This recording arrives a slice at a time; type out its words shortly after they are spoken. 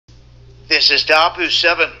This is Dabu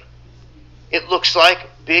 7. It looks like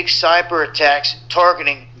big cyber attacks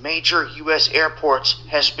targeting major U.S. airports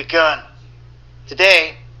has begun.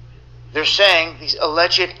 Today, they're saying these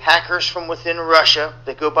alleged hackers from within Russia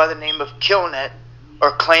that go by the name of Killnet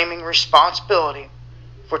are claiming responsibility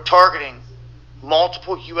for targeting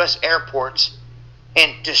multiple U.S. airports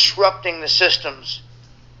and disrupting the systems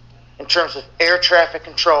in terms of air traffic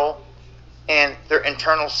control and their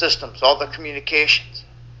internal systems, all their communications.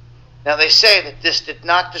 Now they say that this did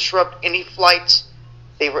not disrupt any flights.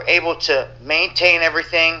 They were able to maintain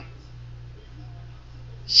everything,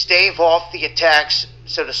 stave off the attacks,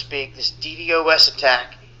 so to speak, this DDoS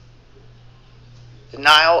attack,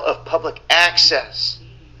 denial of public access.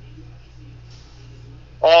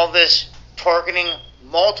 All this targeting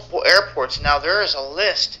multiple airports. Now there is a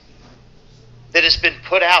list that has been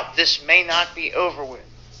put out. This may not be over with.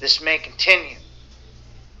 This may continue.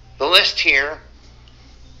 The list here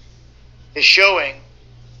is showing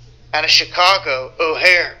out of Chicago,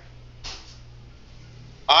 O'Hare,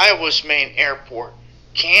 Iowa's main airport,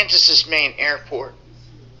 Kansas's main airport,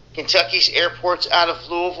 Kentucky's airports out of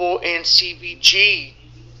Louisville and CVG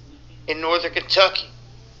in northern Kentucky,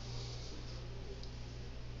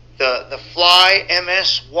 the Fly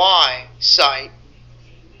MSY site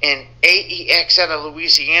in AEX out of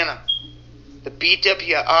Louisiana, the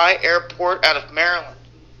BWI airport out of Maryland.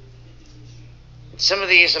 And some of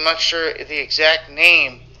these, I'm not sure the exact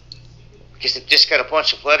name because they've just got a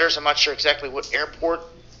bunch of letters. I'm not sure exactly what airport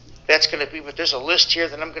that's going to be, but there's a list here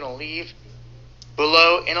that I'm going to leave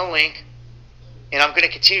below in a link, and I'm going to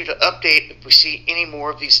continue to update if we see any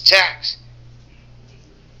more of these attacks.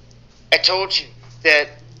 I told you that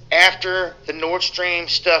after the Nord Stream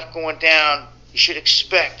stuff going down, you should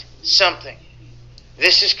expect something.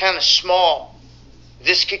 This is kind of small.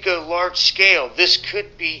 This could go large scale. This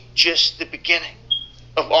could be just the beginning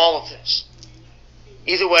of all of this.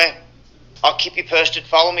 Either way, I'll keep you posted.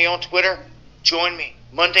 Follow me on Twitter. Join me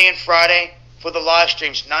Monday and Friday for the live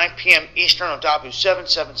streams, 9 p.m. Eastern on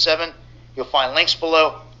W777. You'll find links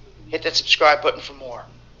below. Hit that subscribe button for more.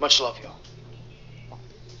 Much love, y'all.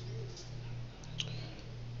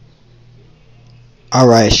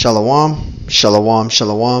 Alright, shalom, shalom,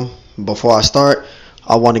 shalom. Before I start,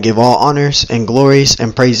 I want to give all honors and glories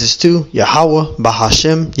and praises to Yahweh,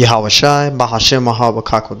 Bahashem, Yahweh Shai, Bahashem, Yahweh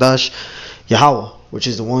Kakodash, Yahweh, which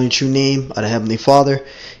is the one and true name of the Heavenly Father,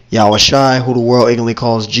 Yahweh Shai, who the world ignorantly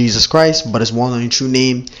calls Jesus Christ, but his one and true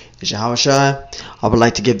name is Yahweh Shai. I would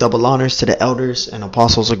like to give double honors to the elders and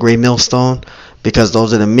apostles of Great Millstone, because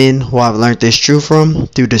those are the men who I've learned this truth from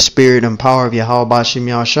through the spirit and power of Yahweh Bahashem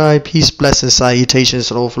Yahweh Shai. Peace, blessings, salutations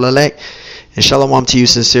to the whole elect. And shalom to you,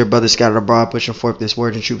 sincere brothers scattered abroad, pushing forth this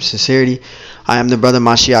word in true sincerity. I am the brother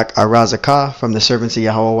Mashiach Arazakah from the servants of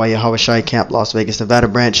Yahweh Yahweh Shai Camp, Las Vegas, Nevada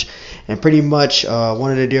branch. And pretty much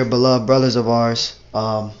one of the dear beloved brothers of ours,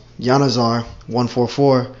 Yanazar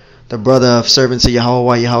 144, the brother of servants of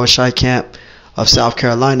Yahweh Yahweh Shai Camp of South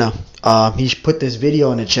Carolina. He put this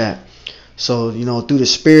video in the chat. So, you know, through the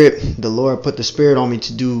spirit, the Lord put the spirit on me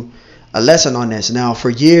to do a lesson on this. Now, for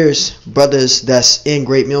years, brothers that's in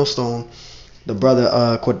Great Millstone, the brother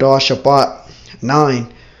Qadar Shabbat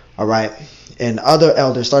 9, all right, and other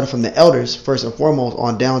elders, starting from the elders first and foremost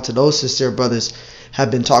on down to those sincere brothers,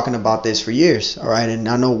 have been talking about this for years, all right. And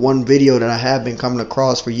I know one video that I have been coming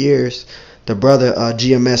across for years, the brother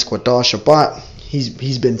GMS Qadar Shabbat,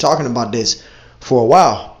 he's been talking about this for a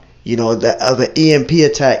while, you know, the EMP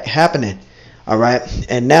attack happening, all right,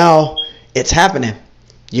 and now it's happening.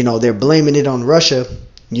 You know, they're blaming it on Russia,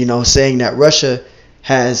 you know, saying that Russia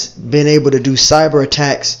has been able to do cyber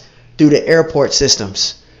attacks through the airport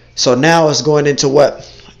systems. So now it's going into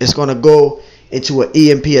what? It's going to go into an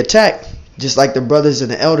EMP attack. Just like the brothers and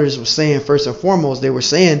the elders were saying, first and foremost, they were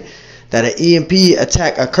saying that an EMP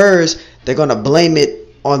attack occurs, they're going to blame it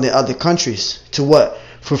on the other countries to what?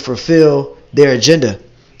 For fulfill their agenda.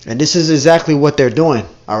 And this is exactly what they're doing,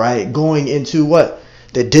 all right? Going into what?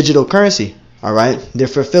 The digital currency, all right? They're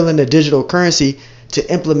fulfilling the digital currency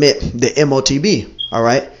to implement the MOTB. All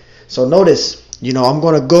right. So notice, you know, I'm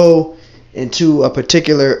going to go into a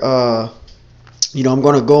particular, you know, I'm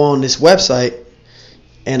going to go on this website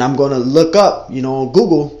and I'm going to look up, you know, on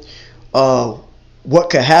Google, what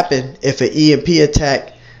could happen if an EMP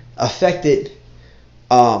attack affected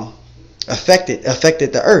the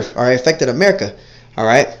earth, all right, affected America. All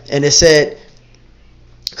right. And it said,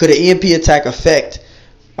 could an EMP attack affect,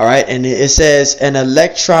 all right, and it says an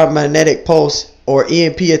electromagnetic pulse or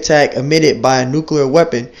EMP attack emitted by a nuclear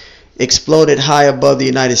weapon exploded high above the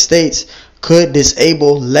United States could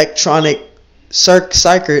disable electronic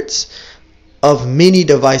circuits of many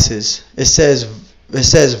devices. It says it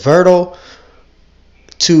says vital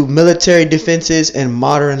to military defenses and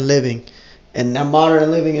modern living. And that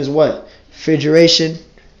modern living is what? Refrigeration,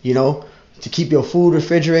 you know, to keep your food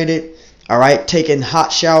refrigerated. All right, taking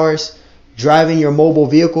hot showers, driving your mobile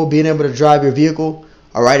vehicle, being able to drive your vehicle.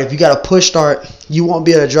 All right, if you got a push start, you won't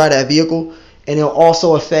be able to drive that vehicle. And it'll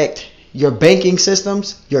also affect your banking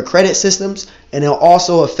systems, your credit systems, and it'll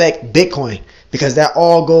also affect Bitcoin, because that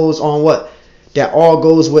all goes on what? That all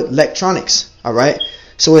goes with electronics. All right,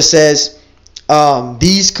 so it says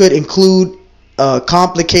these could include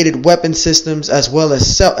complicated weapon systems as well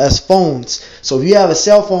as phones. So if you have a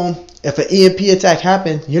cell phone, if an EMP attack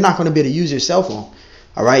happens, you're not going to be able to use your cell phone.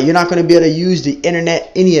 All right, you're not going to be able to use the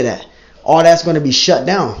internet, any of that. All that's going to be shut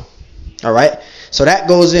down. All right, so that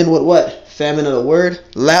goes in with what? Famine of the word,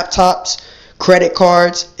 laptops, credit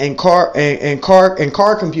cards, and car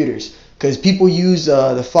computers. Because people use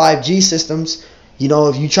the 5G systems. You know,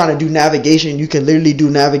 if you're trying to do navigation, you can literally do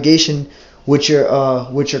navigation with your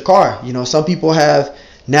car. You know, some people have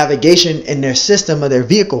navigation in their system of their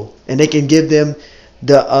vehicle, and they can give them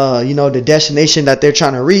the the destination that they're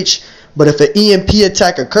trying to reach. But if an EMP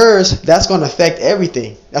attack occurs, that's going to affect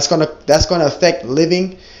everything. That's going to affect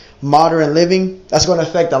living, modern living. That's going to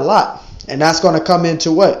affect a lot, and that's going to come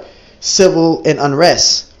into what? Civil and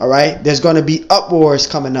unrest. All right, there's going to be uproars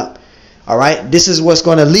coming up. All right, this is what's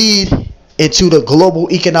going to lead into the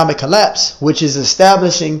global economic collapse, which is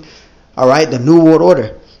establishing, all right, the New World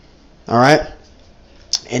Order. All right,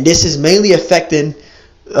 and this is mainly affecting.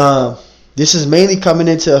 This is mainly coming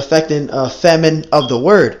into affecting famine of the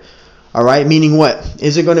word. All right, meaning what?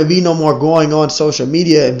 Is it going to be no more going on social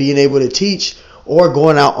media and being able to teach, or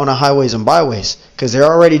going out on the highways and byways? Because they're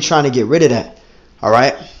already trying to get rid of that. All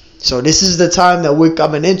right, so this is the time that we're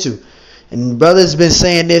coming into. And brothers been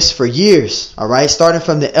saying this for years. All right, starting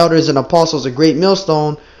from the elders and apostles of Great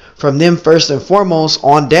Millstone, from them first and foremost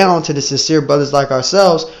on down to the sincere brothers like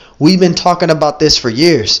ourselves, we've been talking about this for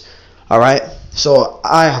years. All right, so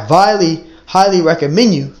I highly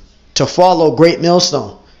recommend you to follow Great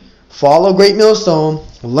Millstone. Follow Great Millstone.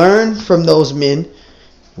 Learn from those men.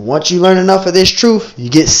 Once you learn enough of this truth, you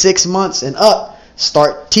get 6 months and up.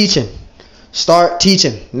 Start teaching. Start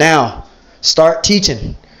teaching now. Start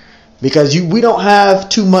teaching, because we don't have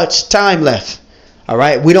too much time left. All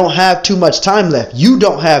right, we don't have too much time left. You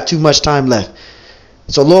don't have too much time left.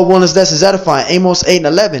 So Lord willing, this is edifying. Amos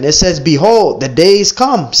 8:11. It says, "Behold, the days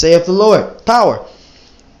come, saith the Lord, power,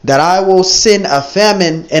 that I will send a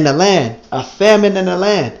famine in the land." A famine in the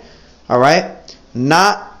land. All right,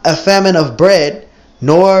 not a famine of bread,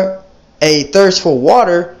 nor a thirst for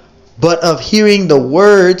water, but of hearing the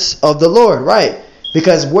words of the Lord. Right,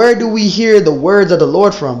 because where do we hear the words of the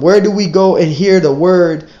Lord from? Where do we go and hear the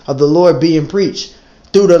word of the Lord being preached?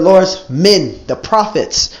 Through the Lord's men, the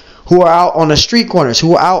prophets, who are out on the street corners,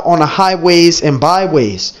 who are out on the highways and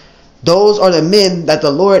byways. Those are the men that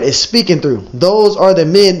the Lord is speaking through. Those are the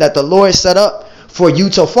men that the Lord set up for you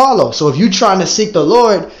to follow. So if you're trying to seek the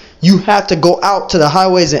Lord, you have to go out to the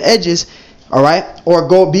highways and edges, all right?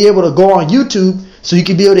 Or be able to go on YouTube so you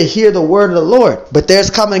can be able to hear the word of the Lord. But there's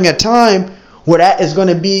coming a time where that is going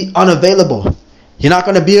to be unavailable. You're not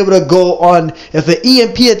going to be able to go on, if an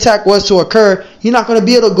EMP attack was to occur, you're not going to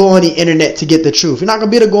be able to go on the internet to get the truth. You're not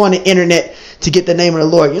going to be able to go on the internet to get the name of the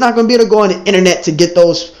Lord. You're not going to be able to go on the internet to get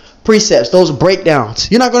those precepts, those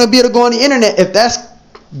breakdowns. You're not going to be able to go on the internet. If that's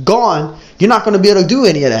gone, you're not going to be able to do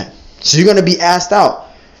any of that. So you're going to be asked out.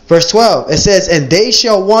 Verse 12, it says, "And they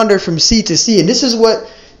shall wander from sea to sea." And this is what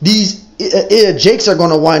these Jakes are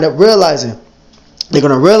going to wind up realizing. They're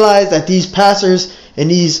going to realize that these pastors and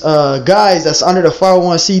these guys that's under the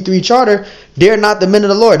 501c3 charter, they're not the men of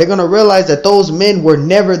the Lord. They're going to realize that those men were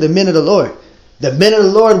never the men of the Lord. The men of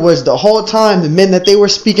the Lord was the whole time the men that they were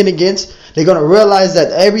speaking against. They're going to realize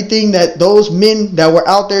that everything that those men that were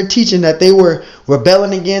out there teaching that they were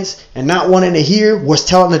rebelling against and not wanting to hear was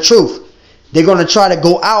telling the truth. They're going to try to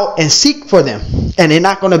go out and seek for them, and they're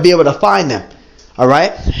not going to be able to find them. All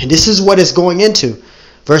right? And this is what it's going into.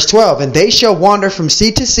 Verse 12, "And they shall wander from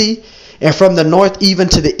sea to sea, and from the north even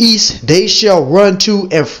to the east. They shall run to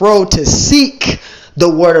and fro to seek the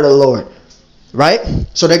word of the Lord." Right?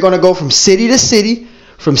 So they're going to go from city to city,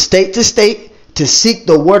 from state to state, to seek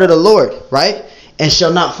the word of the Lord. Right? And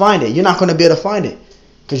shall not find it. You're not going to be able to find it.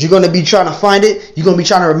 Because you're going to be trying to find it. You're going to be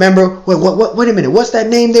trying to remember, wait a minute, what's that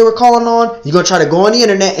name they were calling on? You're going to try to go on the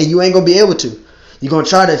internet and you ain't going to be able to. You're going to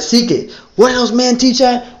try to seek it. Where those men teach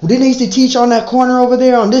at? Well, didn't they used to teach on that corner over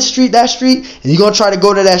there, on this street, that street? And you're going to try to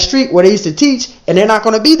go to that street where they used to teach, and they're not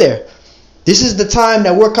going to be there. This is the time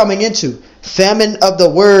that we're coming into. Famine of the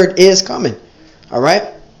word is coming. All right?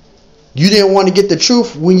 You didn't want to get the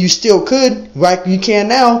truth when you still could, like you can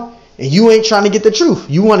now, and you ain't trying to get the truth.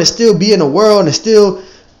 You want to still be in the world and still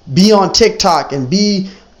be on TikTok and be,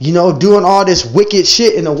 doing all this wicked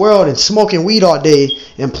shit in the world and smoking weed all day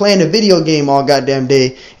and playing a video game all goddamn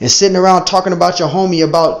day and sitting around talking about your homie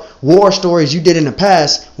about war stories you did in the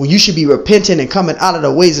past, when you should be repenting and coming out of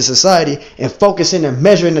the ways of society and focusing and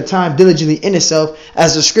measuring the time diligently in itself,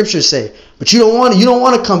 as the scriptures say. But you don't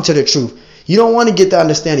want to come to the truth. You don't want to get the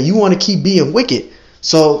understanding. You want to keep being wicked.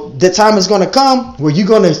 So the time is going to come where you're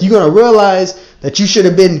going to realize that you should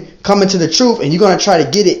have been coming to the truth, and you're going to try to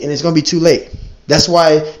get it, and it's going to be too late. That's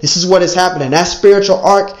why this is what is happening. That spiritual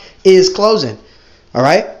arc is closing. All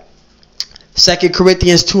right. 2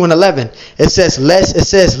 Corinthians 2:11. It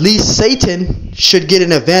says, least Satan should get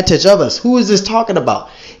an advantage of us. Who is this talking about?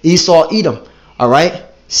 Esau, Edom. All right.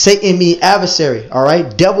 Satan means adversary. All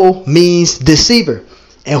right. Devil means deceiver.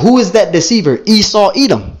 And who is that deceiver? Esau,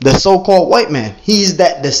 Edom, the so-called white man. He's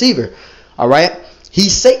that deceiver. All right.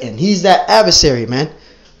 He's Satan. He's that adversary, man.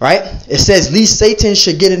 Right. It says, least Satan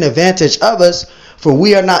should get an advantage of us, for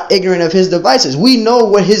we are not ignorant of his devices. We know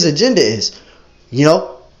what his agenda is.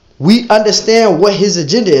 We understand what his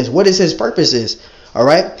agenda is, what his purpose is. All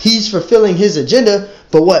right. He's fulfilling his agenda.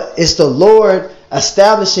 But what? It's the Lord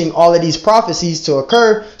establishing all of these prophecies to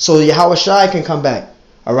occur so Yahweh Shai can come back.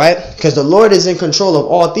 All right. Because the Lord is in control of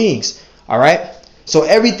all things. All right. So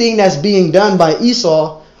everything that's being done by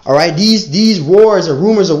Esau, all right, these wars or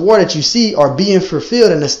rumors of war that you see are being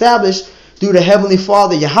fulfilled and established through the Heavenly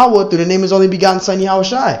Father Yahweh, through the name of his only begotten Son Yahweh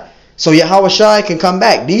Shai. So Yahweh Shai can come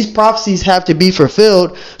back. These prophecies have to be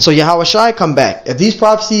fulfilled so Yahweh Shai come back. If these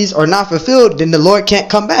prophecies are not fulfilled, then the Lord can't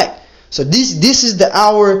come back. So this is the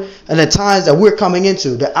hour and the times that we're coming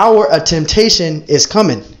into. The hour of temptation is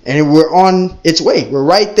coming, and we're on its way. We're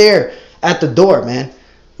right there at the door, man.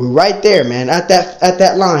 We're right there, man, at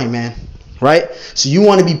that line, man. Right? So you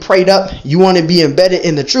want to be prayed up. You want to be embedded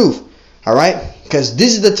in the truth. All right? Because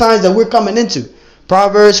this is the times that we're coming into.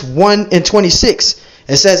 Proverbs 1:26.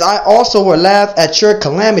 It says, I also will laugh at your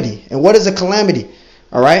calamity. And what is a calamity?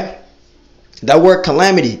 All right. That word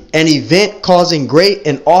calamity, an event causing great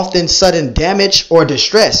and often sudden damage or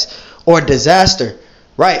distress or disaster.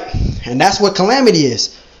 Right. And that's what calamity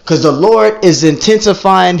is. Because the Lord is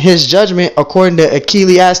intensifying his judgment according to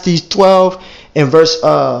Ecclesiastes 12 and verse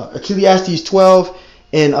Ecclesiastes 12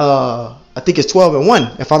 and I think it's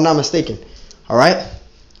 12:1, if I'm not mistaken. All right.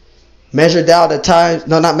 Measure thou the time.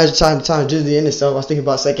 No, not measure time. The time just the end itself. I was thinking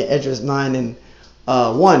about 2nd Esdras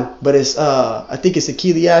 9:1, but it's I think it's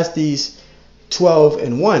Ecclesiastes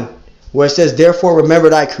 12:1, where it says, "Therefore remember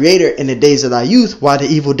thy Creator in the days of thy youth, while the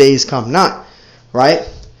evil days come not." Right.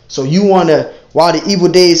 So you want to, while the evil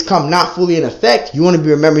days come not fully in effect, you want to be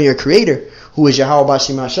remembering your Creator, who is Yahweh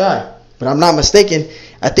Bashim Ashai. But I'm not mistaken.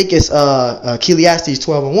 I think it's Ecclesiastes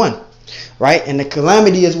 12:1. Right. And the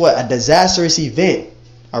calamity is what? A disastrous event.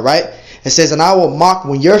 All right. It says, and I will mock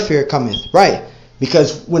when your fear cometh. Right.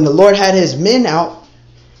 Because when the Lord had his men out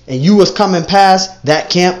and you was coming past that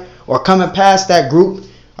camp or coming past that group,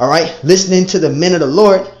 all right, listening to the men of the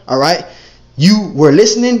Lord, all right, you were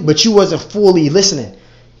listening, but you wasn't fully listening.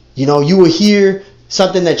 You would hear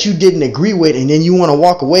something that you didn't agree with, and then you want to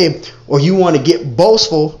walk away, or you want to get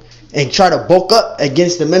boastful and try to bulk up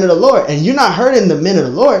against the men of the Lord. And you're not hurting the men of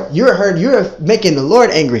the Lord. You're making the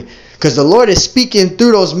Lord angry, because the Lord is speaking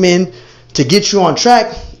through those men to get you on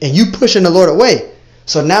track, and you pushing the Lord away.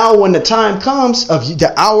 So now when the time comes of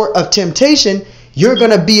the hour of temptation, you're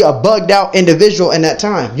going to be a bugged out individual in that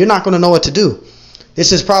time. You're not going to know what to do.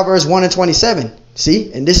 This is Proverbs 1:27.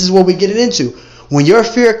 See? And this is what we get it into. When your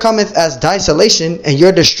fear cometh as desolation, and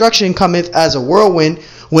your destruction cometh as a whirlwind,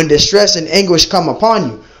 when distress and anguish come upon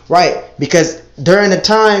you. Right? Because during the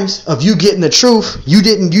times of you getting the truth, you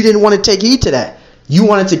didn't want to take heed to that. You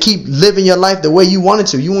wanted to keep living your life the way you wanted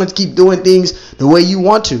to. You wanted to keep doing things the way you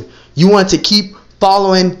want to. You wanted to keep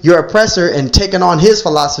following your oppressor and taking on his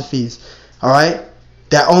philosophies. All right?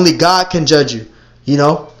 That only God can judge you.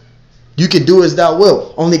 You can do as thou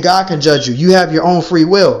wilt. Only God can judge you. You have your own free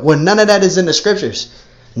will. Well, none of that is in the scriptures.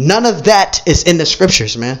 None of that is in the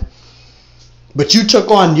scriptures, man. But you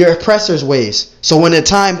took on your oppressor's ways. So when the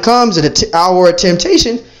time comes and the hour of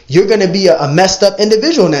temptation, you're going to be a messed up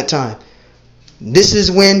individual in that time. This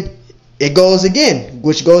is when it goes again,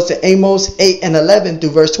 which goes to Amos 8:11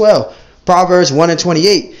 through verse 12. Proverbs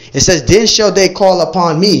 1:28. It says, then shall they call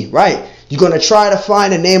upon me. Right. You're going to try to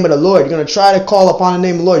find the name of the Lord. You're going to try to call upon the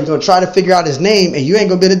name of the Lord. You're going to try to figure out his name, and you ain't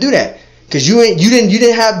going to be able to do that. Because you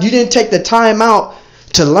didn't take the time out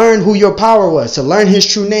to learn who your power was, to learn his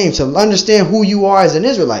true name, to understand who you are as an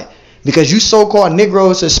Israelite. Because you so-called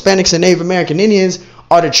Negroes, Hispanics, and Native American Indians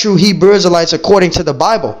are the true Hebrew Israelites according to the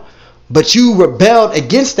Bible. But you rebelled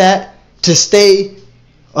against that to stay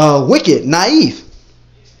wicked, naive.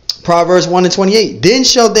 Proverbs 1:28. Then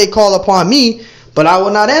shall they call upon me, but I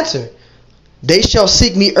will not answer. They shall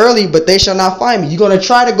seek me early, but they shall not find me. You're gonna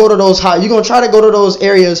try to go to those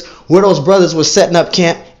areas where those brothers were setting up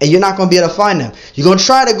camp, and you're not gonna be able to find them. You're gonna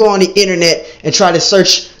try to go on the internet and try to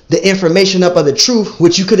search the information up of the truth,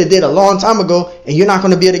 which you could have did a long time ago, and you're not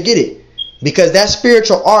gonna be able to get it, because that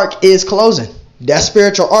spiritual arc is closing. That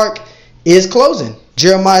spiritual arc is closing.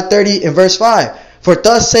 Jeremiah 30 and verse 5. For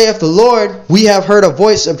thus saith the Lord, we have heard a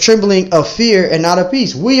voice of trembling, of fear, and not of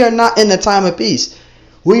peace. We are not in the time of peace.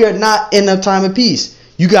 We are not in the time of peace.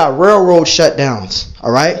 You got railroad shutdowns,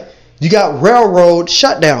 all right? You got railroad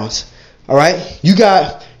shutdowns, all right? You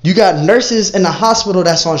got nurses in the hospital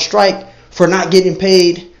that's on strike for not getting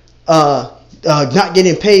paid their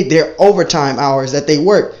overtime hours that they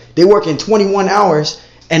work. They work in 21 hours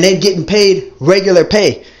and they're getting paid regular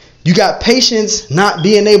pay. You got patients not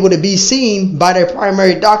being able to be seen by their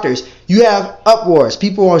primary doctors. You have uproars,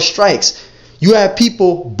 people on strikes. You have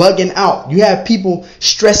people bugging out. You have people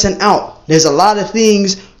stressing out. There's a lot of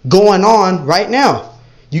things going on right now.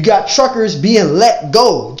 You got truckers being let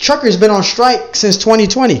go. Truckers been on strike since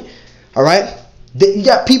 2020. All right. You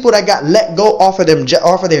got people that got let go off of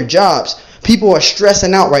their jobs. People are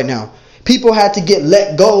stressing out right now. People had to get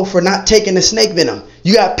let go for not taking the snake venom.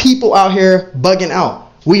 You got people out here bugging out.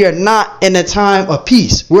 We are not in a time of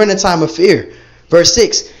peace. We're in a time of fear. Verse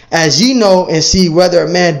 6. As ye know and see whether a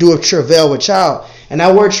man doeth travail with child. And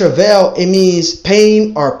that word travail, it means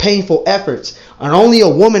pain or painful efforts. And only a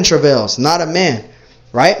woman travails, not a man.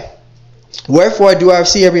 Right? Wherefore do I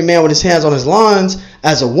see every man with his hands on his loins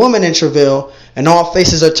as a woman in travail, and all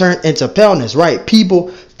faces are turned into paleness. Right?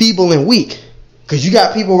 People feeble and weak. Because you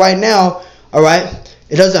got people right now, all right?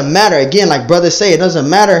 It doesn't matter. Again, like brothers say, it doesn't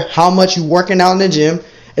matter how much you working out in the gym.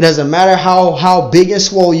 It doesn't matter how big and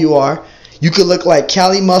swole you are. You could look like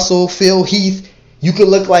Cali Muscle, Phil Heath. You could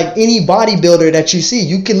look like any bodybuilder that you see.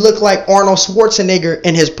 You can look like Arnold Schwarzenegger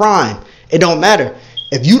in his prime. It don't matter.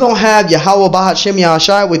 If you don't have Yahweh Bahashem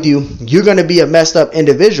Yahushai with you, you're going to be a messed up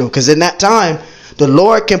individual. Because in that time, the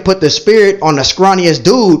Lord can put the spirit on the scrawniest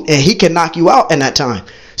dude and he can knock you out in that time.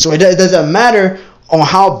 So it doesn't matter on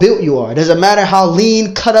how built you are. It doesn't matter how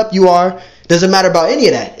lean, cut up you are. It doesn't matter about any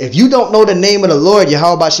of that. If you don't know the name of the Lord,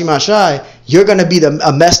 Yahweh Bahashem Yahushai, you're going to be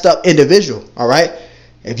a messed up individual. All right?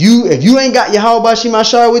 If you ain't got Yahweh Bahashem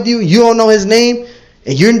Yahushai with you, you don't know his name,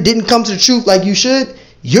 and you didn't come to the truth like you should,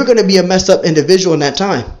 you're going to be a messed up individual in that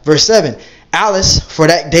time. Verse 7. Alice, for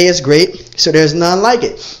that day is great, so there's none like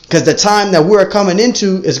it. Because the time that we're coming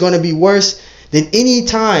into is going to be worse than any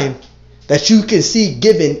time that you can see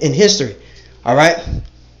given in history. All right?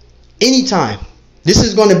 Anytime. This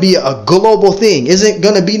is going to be a global thing. Isn't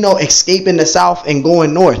going to be no escaping the south and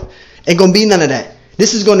going north. Ain't going to be none of that.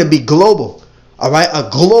 This is going to be global. All right? A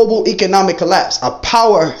global economic collapse. A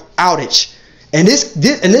power outage. And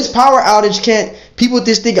this power outage can't, people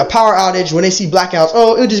just think a power outage when they see blackouts,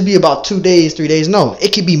 oh, it'll just be about 2 days, 3 days. No,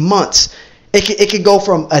 it could be months. It could go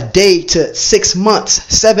from a day to 6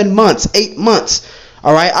 months, 7 months, 8 months.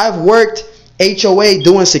 All right? I've worked HOA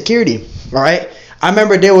doing security. All right? I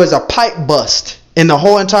remember there was a pipe bust in the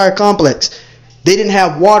whole entire complex. They didn't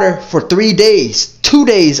have water for 3 days, 2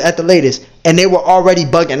 days at the latest, and they were already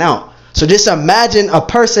bugging out. So just imagine a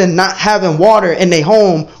person not having water in their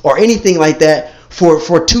home or anything like that for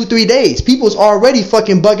 2-3 days. People's already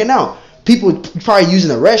fucking bugging out. People probably using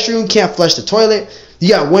the restroom, can't flush the toilet. You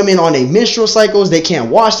got women on their menstrual cycles, they can't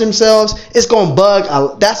wash themselves. It's gonna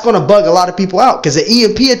bug. That's gonna bug a lot of people out because the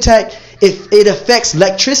EMP attack, it affects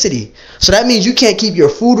electricity. So that means you can't keep your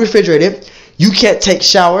food refrigerated. You can't take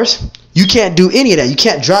showers. You can't do any of that. You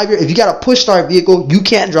can't drive if you got a push start vehicle, you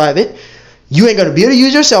can't drive it. You ain't going to be able to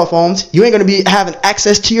use your cell phones. You ain't going to be having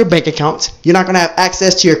access to your bank accounts. You're not going to have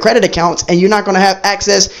access to your credit accounts. And you're not going to have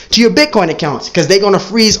access to your Bitcoin accounts because they're going to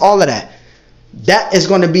freeze all of that. That is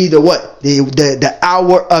going to be the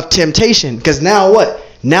hour of temptation. Because now what?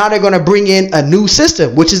 Now they're going to bring in a new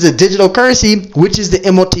system, which is the digital currency, which is the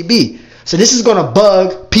MOTB. So this is going to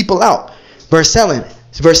bug people out. Verse 7.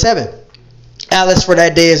 Alice, for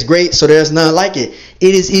that day is great, so there's none like it.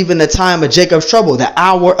 It is even the time of Jacob's trouble, the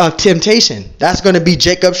hour of temptation. That's going to be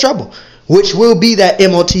Jacob's trouble, which will be that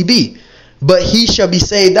MOTB. But he shall be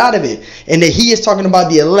saved out of it. And that he is talking about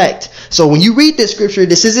the elect. So when you read this scripture,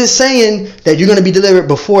 this isn't saying that you're going to be delivered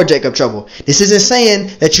before Jacob's trouble. This isn't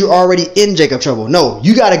saying that you're already in Jacob's trouble. No,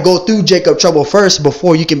 you got to go through Jacob's trouble first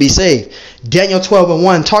before you can be saved. Daniel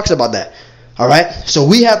 12:1 talks about that. All right. So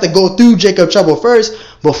we have to go through Jacob trouble first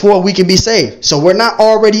before we can be saved. So we're not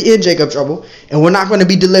already in Jacob trouble, and we're not going to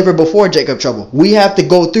be delivered before Jacob trouble. We have to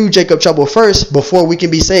go through Jacob trouble first before we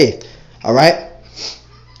can be saved. All right.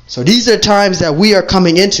 So these are times that we are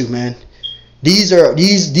coming into, man. These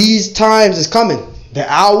times is coming. The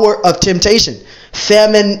hour of temptation,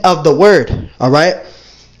 famine of the word. All right.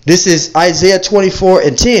 This is Isaiah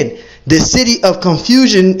 24:10. The city of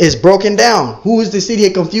confusion is broken down. Who is the city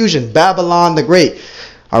of confusion? Babylon the Great.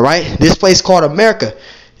 All right. This place called America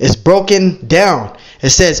is broken down. It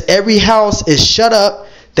says every house is shut up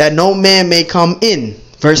that no man may come in.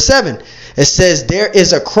 Verse 7. It says there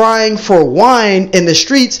is a crying for wine in the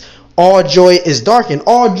streets. All joy is darkened.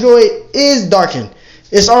 All joy is darkened.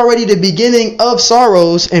 It's already the beginning of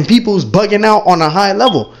sorrows and people's bugging out on a high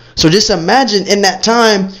level. So just imagine in that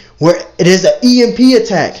time where it is an EMP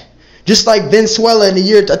attack. Just like Venezuela in the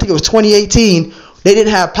year, I think it was 2018, they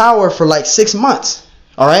didn't have power for like 6 months.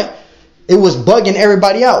 All right. It was bugging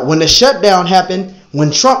everybody out. When the shutdown happened, when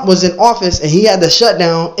Trump was in office and he had the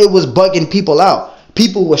shutdown, it was bugging people out.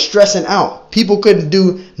 People were stressing out. People couldn't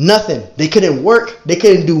do nothing. They couldn't work. They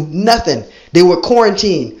couldn't do nothing. They were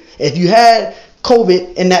quarantined. If you had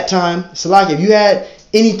COVID in that time, if you had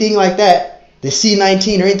anything like that, the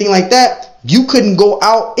C-19 or anything like that, you couldn't go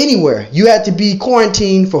out anywhere. You had to be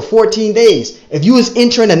quarantined for 14 days. If you was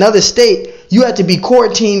entering another state, you had to be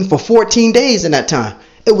quarantined for 14 days in that time.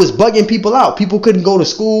 It was bugging people out. People couldn't go to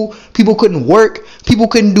school. People couldn't work. People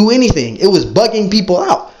couldn't do anything. It was bugging people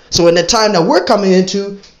out. So in the time that we're coming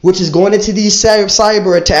into, which is going into these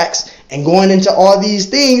cyber attacks and going into all these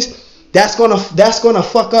things, that's gonna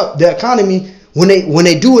fuck up the economy when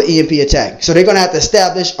they do an EMP attack. So they're gonna have to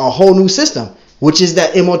establish a whole new system, which is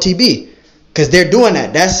that MOTB. Because they're doing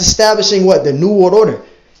that. That's establishing what? The New World Order.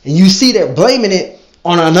 And you see they're blaming it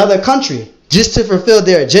on another country just to fulfill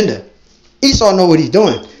their agenda. Esau know what he's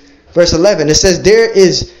doing. Verse 11, it says, there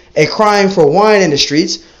is a crying for wine in the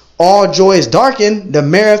streets. All joy is darkened. The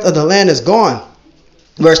merriment of the land is gone.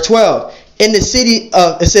 Verse 12, in the city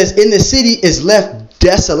is left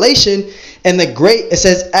desolation, and the great, it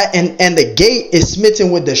says, and the gate is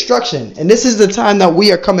smitten with destruction. And this is the time that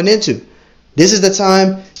we are coming into. This is the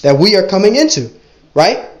time that we are coming into,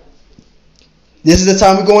 right? This is the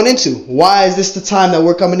time we're going into. Why is this the time that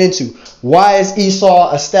we're coming into? Why is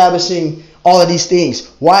Esau establishing all of these things?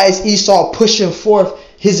 Why is Esau pushing forth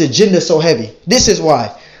his agenda so heavy? This is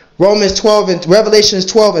why. Revelations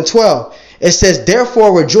 12:12. It says,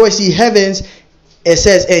 therefore rejoice ye heavens. It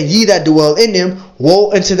says, and ye that dwell in them,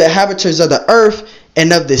 woe unto the inhabitants of the earth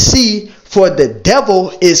and of the sea, for the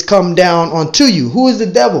devil is come down unto you. Who is the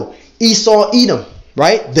devil? Esau, Edom,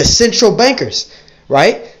 right? The central bankers,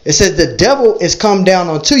 right? It says the devil is come down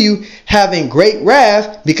unto you, having great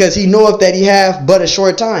wrath, because he knoweth that he have but a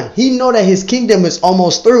short time. He know that his kingdom is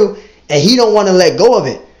almost through, and he don't want to let go of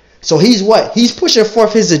it. So he's what? He's pushing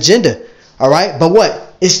forth his agenda, all right? But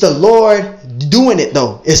what? It's the Lord doing it,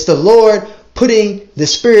 though. It's the Lord putting the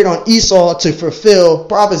spirit on Esau to fulfill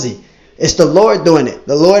prophecy. It's the Lord doing it.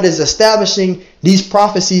 The Lord is establishing these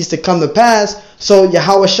prophecies to come to pass so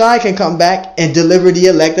Yahushua can come back and deliver the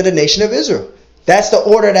elect of the nation of Israel. That's the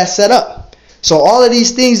order that's set up. So all of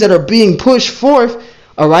these things that are being pushed forth,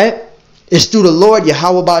 all right, is through the Lord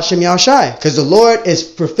Yahweh Ba'ashem Yahushua, because the Lord is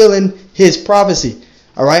fulfilling his prophecy.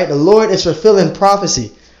 All right, the Lord is fulfilling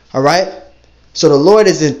prophecy. All right, so the Lord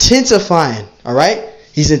is intensifying. All right,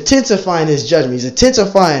 he's intensifying his judgment. He's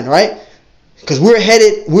intensifying, right? Because we're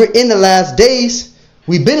in the last days.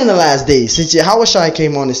 We've been in the last days since Yahushua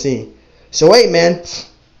came on the scene. So, hey, man,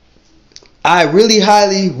 I really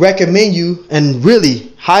highly recommend you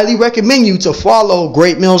to follow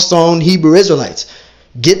Great Millstone Hebrew Israelites.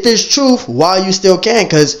 Get this truth while you still can,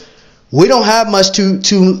 because we don't have much too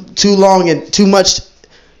long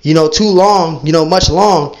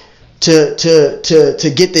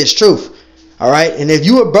to get this truth. All right. And if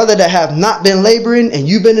you're a brother that have not been laboring and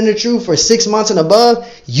you've been in the truth for 6 months and above,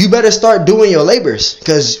 you better start doing your labors,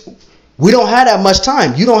 because we don't have that much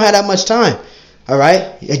time. You don't have that much time. All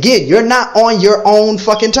right. Again, you're not on your own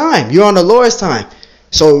fucking time. You're on the Lord's time.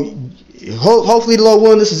 So hopefully the Lord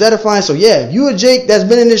willing, this is edifying. So yeah, if you a Jake that's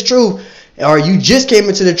been in this truth, or you just came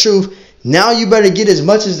into the truth, now you better get as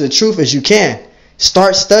much as the truth as you can.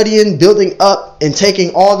 Start studying, building up, and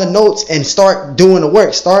taking all the notes, and start doing the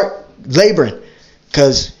work. Start laboring,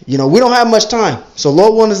 because we don't have much time. So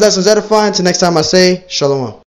Lord willing, this lesson is edifying. Till next time I say shalom.